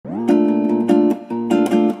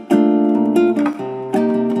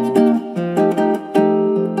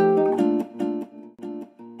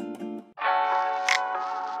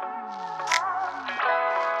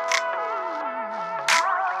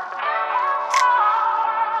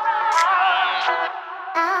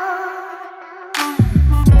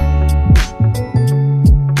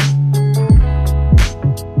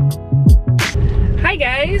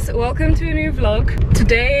welcome to a new vlog.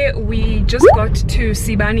 Today we just got to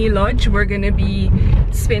Sibani Lodge. We're gonna be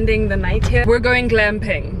spending the night here. We're going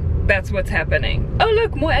glamping. That's what's happening. Oh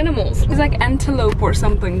look, more animals. There's like antelope or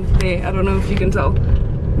something there. I don't know if you can tell.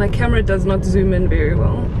 My camera does not zoom in very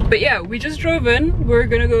well. But yeah, we just drove in. We're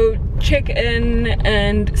gonna go check in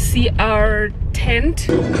and see our tent.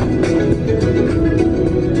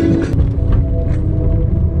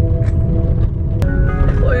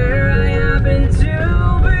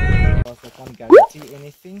 I can't guarantee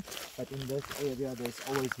anything, but in this area there's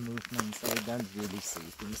always movement, so you don't really see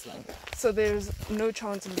things like that. So there's no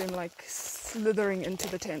chance of them like slithering into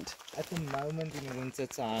the tent? At the moment in winter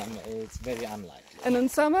time it's very unlikely. And in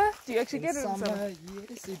summer? Do you actually get it in summer?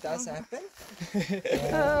 Yes, it does happen. In the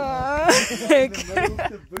middle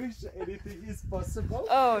of the bush, anything is possible.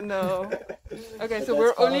 Oh no. Okay, so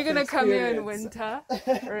we're only gonna come here in winter,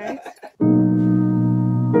 right?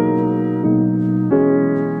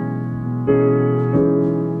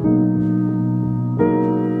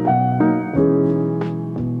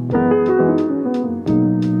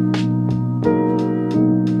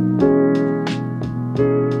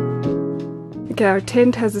 Okay, our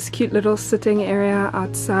tent has this cute little sitting area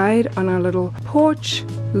outside on our little porch.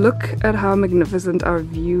 Look at how magnificent our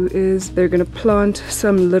view is. They're gonna plant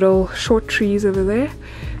some little short trees over there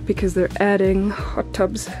because they're adding hot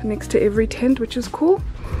tubs next to every tent, which is cool.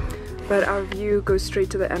 But our view goes straight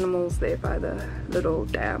to the animals there by the little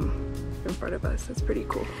dam in front of us. That's pretty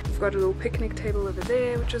cool. We've got a little picnic table over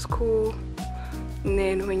there, which is cool. And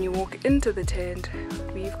then when you walk into the tent,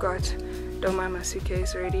 we've got, don't mind my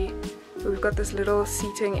suitcase already, we've got this little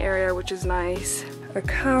seating area, which is nice. A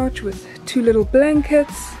couch with two little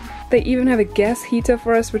blankets. They even have a gas heater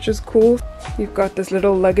for us, which is cool. You've got this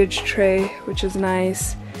little luggage tray, which is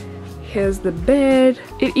nice. Here's the bed.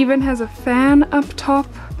 It even has a fan up top.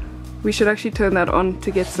 We should actually turn that on to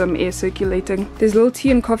get some air circulating. There's a little tea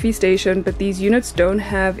and coffee station, but these units don't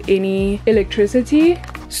have any electricity.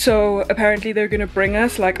 So apparently they're gonna bring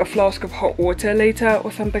us like a flask of hot water later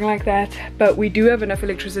or something like that. But we do have enough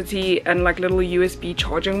electricity and like little USB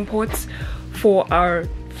charging ports for our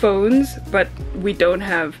phones, but we don't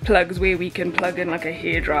have plugs where we can plug in like a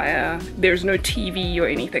hairdryer. There's no TV or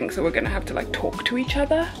anything, so we're gonna have to like talk to each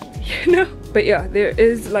other, you know? But yeah, there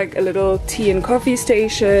is like a little tea and coffee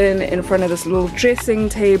station in front of this little dressing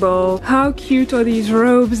table. How cute are these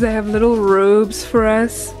robes? They have little robes for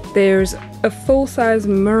us. There's a full-size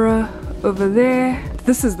mirror over there.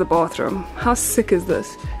 This is the bathroom. How sick is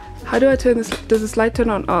this? How do I turn this? Does this light turn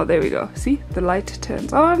on? Oh, there we go. See? The light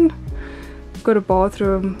turns on. Got a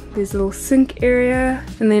bathroom. There's a little sink area.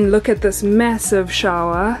 And then look at this massive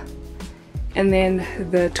shower. And then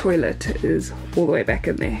the toilet is all the way back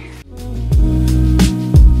in there.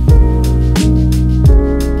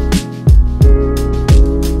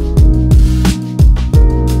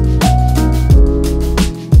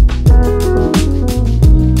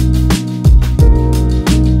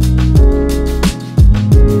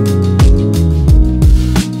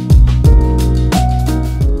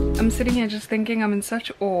 Thinking I'm in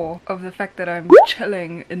such awe of the fact that I'm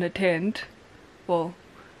chilling in a tent. Well,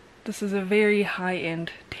 this is a very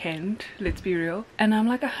high-end tent, let's be real, and I'm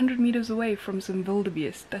like 100 meters away from some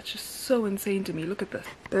wildebeest. That's just so insane to me. Look at this.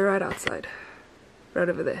 They're right outside, right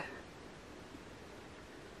over there.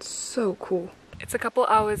 So cool. It's a couple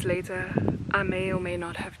hours later. I may or may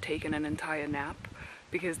not have taken an entire nap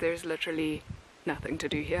because there's literally nothing to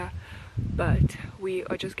do here, but we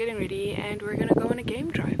are just getting ready and we're gonna go on a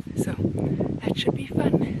game drive, so that should be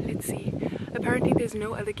fun. Let's see. Apparently there's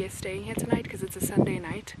no other guests staying here tonight because it's a Sunday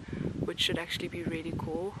night, which should actually be really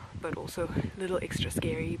cool, but also a little extra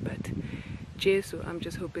scary. But Jesu, I'm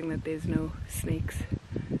just hoping that there's no snakes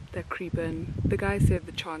that creep in. The guys said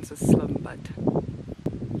the chance is slim, but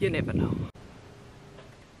you never know.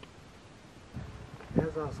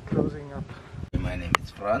 As I was closing up. My name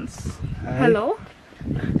is Franz. Hello.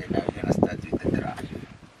 And then we're gonna start with the drive.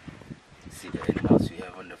 See the animals we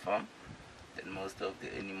have on the farm. Then most of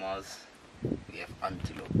the animals we have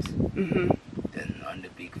antelopes. Then on the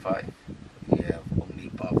big 5 we have only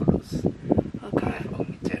buffaloes. Okay. We have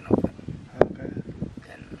only 10 of them. Okay.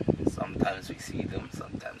 Then sometimes we see them,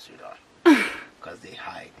 sometimes we don't, because they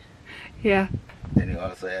hide. Yeah. Then we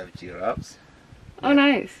also have giraffes. Oh,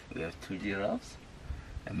 nice. We have 2 giraffes,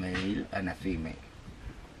 a male and a female.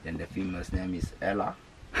 Then the female's name is Ella.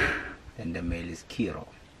 Then the male is Kiro.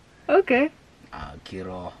 Okay.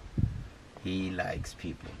 Kiro, he likes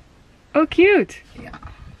people. Oh, cute. Yeah.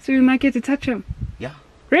 So we might get to touch him. Yeah.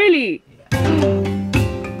 Really? Yeah.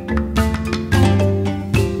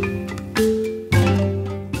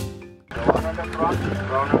 The one on the front is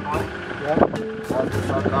brown and white. Yeah, that's the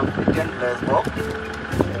South African glass box.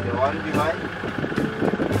 And the one behind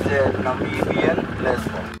is the Namibian glass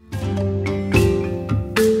box.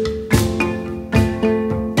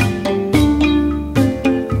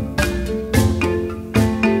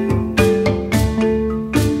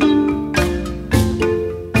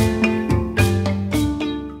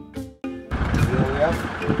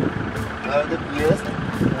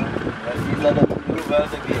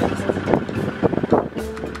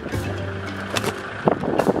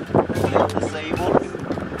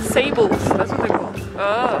 Sables, that's what they're called.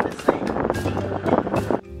 Oh.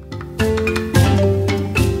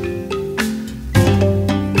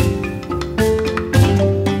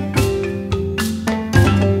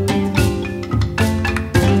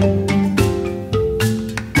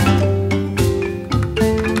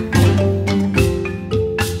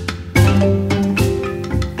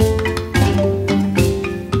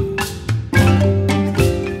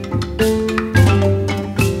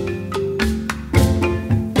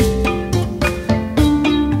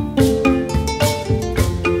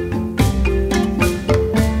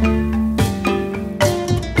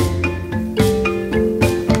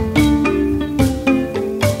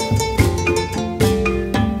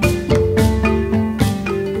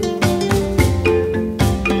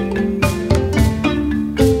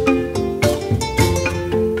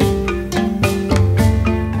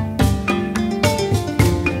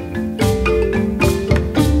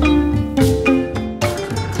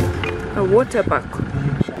 Water buck.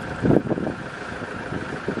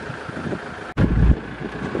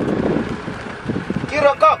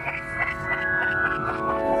 Kiroko!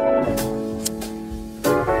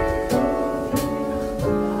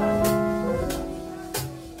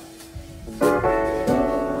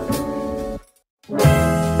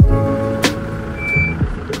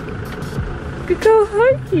 Look how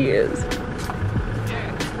high he is.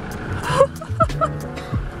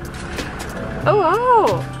 Oh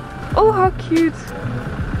wow! Oh, how cute!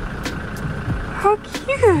 How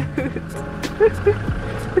cute!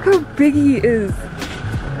 Look how big he is!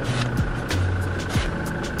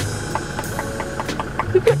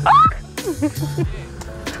 Look at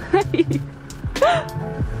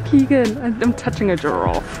Keegan, I'm touching a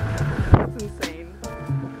giraffe. That's insane.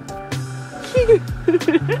 Keegan!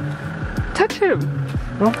 Touch him!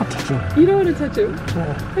 I don't want to touch him. You don't want to touch him? No.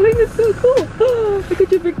 I think that's so cool! Look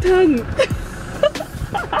at your big tongue!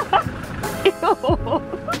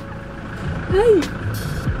 Hey!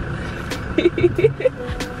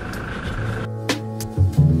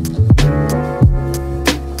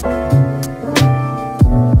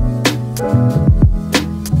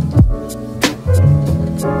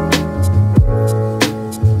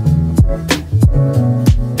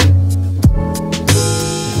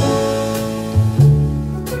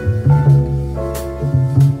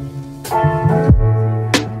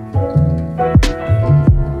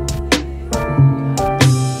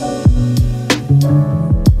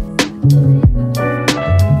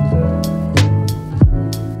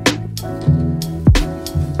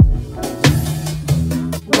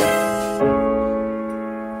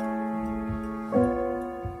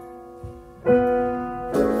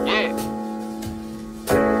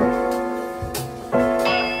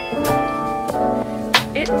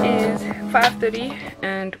 It is 5:30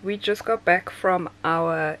 and we just got back from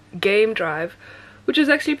our game drive, which is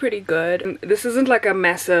actually pretty good. This isn't like a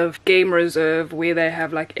massive game reserve where they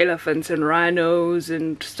have like elephants and rhinos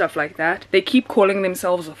and stuff like that. They keep calling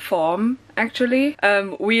themselves a farm actually.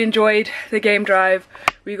 We enjoyed the game drive.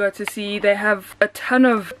 We got to see they have a ton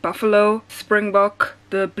of buffalo, springbok,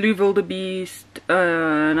 the blue wildebeest,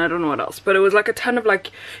 and I don't know what else, but it was like a ton of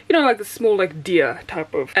like, you know, like the small like deer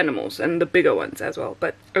type of animals and the bigger ones as well,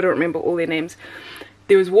 but I don't remember all their names.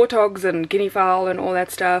 There was warthogs and guinea fowl and all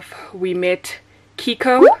that stuff. We met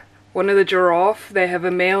Kiko, one of the giraffe. They have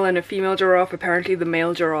a male and a female giraffe. Apparently the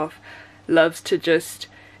male giraffe loves to just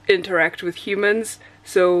interact with humans,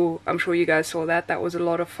 so I'm sure you guys saw that. That was a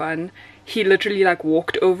lot of fun. He literally like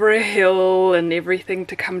walked over a hill and everything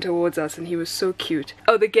to come towards us, and he was so cute.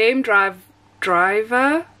 Oh, the game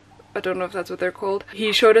driver, I don't know if that's what they're called,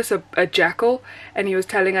 he showed us a jackal, and he was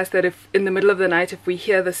telling us that if in the middle of the night if we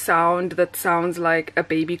hear the sound that sounds like a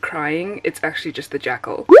baby crying, it's actually just the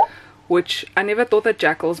jackal. Which I never thought that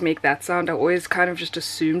jackals make that sound. I always kind of just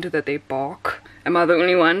assumed that they bark. Am I the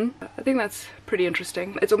only one? I think that's pretty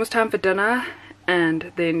interesting. It's almost time for dinner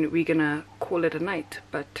and then we're gonna call it a night,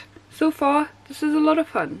 but so far this is a lot of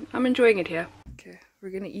fun. I'm enjoying it here. Okay, we're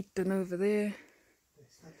gonna eat dinner over there.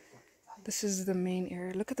 This is the main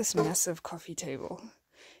area. Look at this massive coffee table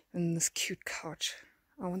and this cute couch.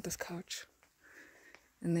 I want this couch.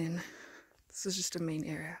 And then this is just a main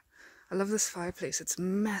area. I love this fireplace. It's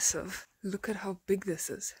massive. Look at how big this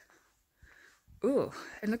is. Oh,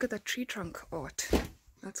 and look at that tree trunk art.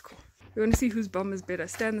 That's cool. You want to see whose bum is better?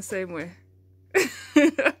 Stand the same way.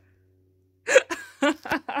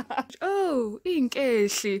 Oh,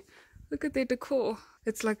 Inkeshi. Look at their decor.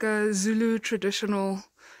 It's like a Zulu traditional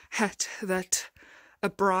hat that a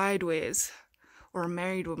bride wears or a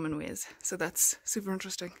married woman wears. So that's super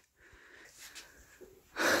interesting.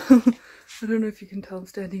 I don't know if you can tell I'm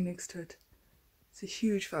standing next to it. It's a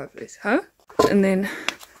huge fireplace, huh? And then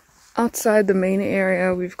outside the main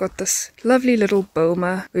area, we've got this lovely little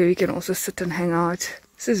boma where we can also sit and hang out.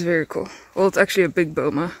 This is very cool. Well, it's actually a big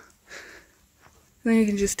boma. And then you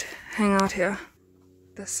can just hang out here.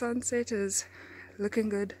 The sunset is looking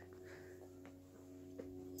good.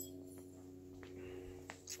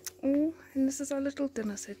 Oh, and this is our little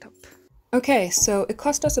dinner setup. Okay, so it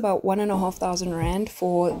cost us about 1,500 rand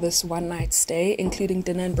for this one night stay, including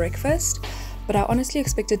dinner and breakfast. But I honestly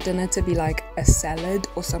expected dinner to be like a salad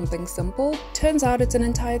or something simple. Turns out it's an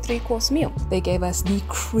entire 3-course meal. They gave us the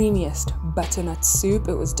creamiest butternut soup.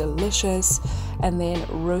 It was delicious. And then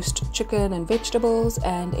roast chicken and vegetables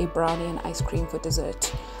and a brownie and ice cream for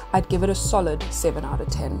dessert. I'd give it a solid 7 out of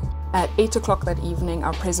 10. At 8 o'clock that evening,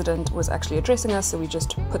 our president was actually addressing us, so we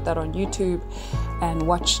just put that on YouTube and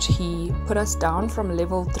watched. He put us down from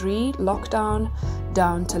level 3 lockdown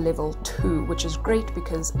down to level 2, which is great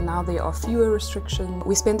because now there are fewer restrictions.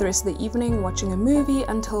 We spent the rest of the evening watching a movie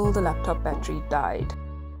until the laptop battery died.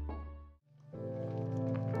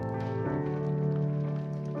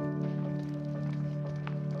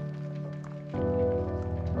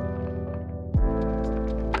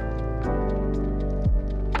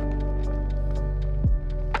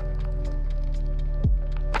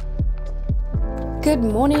 Good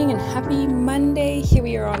morning and happy Monday. Here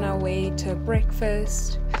we are on our way to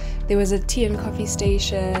breakfast. There was a tea and coffee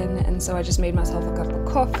station, and so I just made myself a cup of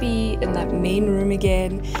coffee in that main room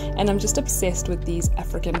again, and I'm just obsessed with these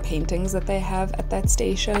African paintings that they have at that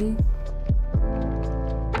station.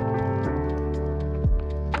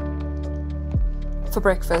 For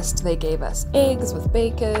breakfast, they gave us eggs with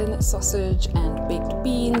bacon, sausage, and baked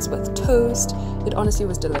beans with toast. It honestly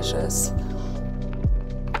was delicious.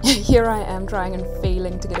 Here I am trying and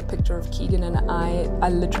failing to get a picture of Keegan and I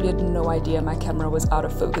literally had no idea my camera was out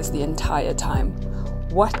of focus the entire time.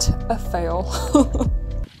 What a fail.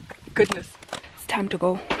 Goodness, it's time to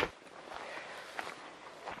go.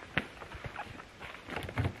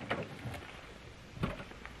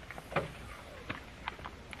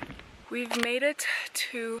 We've made it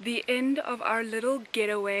to the end of our little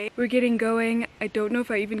getaway. We're getting going. I don't know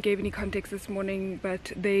if I even gave any context this morning,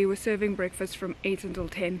 but they were serving breakfast from 8 until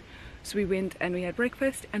 10. So we went and we had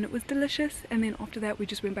breakfast and it was delicious. And then after that we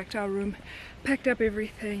just went back to our room, packed up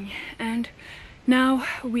everything, and now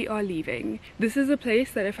we are leaving. This is a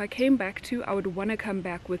place that if I came back to, I would want to come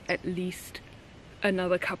back with at least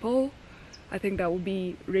another couple. I think that would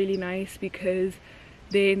be really nice because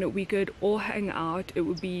then we could all hang out. It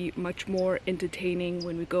would be much more entertaining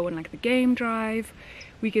when we go on like the game drive.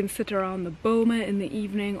 We can sit around the boma in the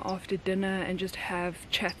evening after dinner and just have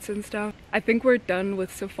chats and stuff. I think we're done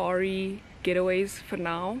with safari getaways for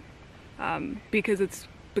now because it's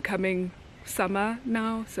becoming summer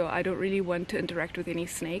now, so I don't really want to interact with any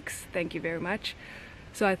snakes. Thank you very much.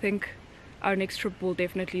 So I think our next trip will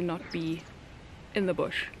definitely not be in the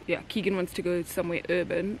bush. Yeah, Keegan wants to go somewhere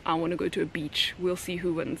urban. I want to go to a beach. We'll see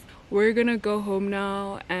who wins. We're gonna go home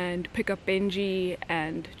now and pick up Benji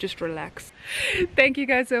and just relax. Thank you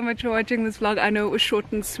guys so much for watching this vlog. I know it was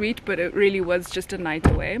short and sweet, but it really was just a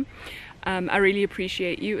night away. I really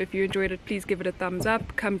appreciate you. If you enjoyed it, please give it a thumbs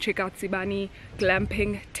up. Come check out Sibani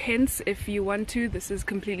Glamping tents if you want to. This is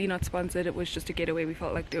completely not sponsored. It was just a getaway we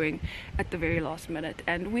felt like doing at the very last minute,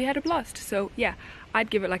 and we had a blast. So yeah,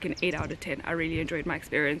 I'd give it like an 8 out of 10. I really enjoyed my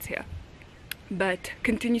experience here. But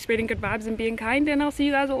continue spreading good vibes and being kind, and I'll see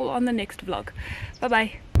you guys all on the next vlog. Bye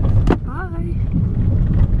bye.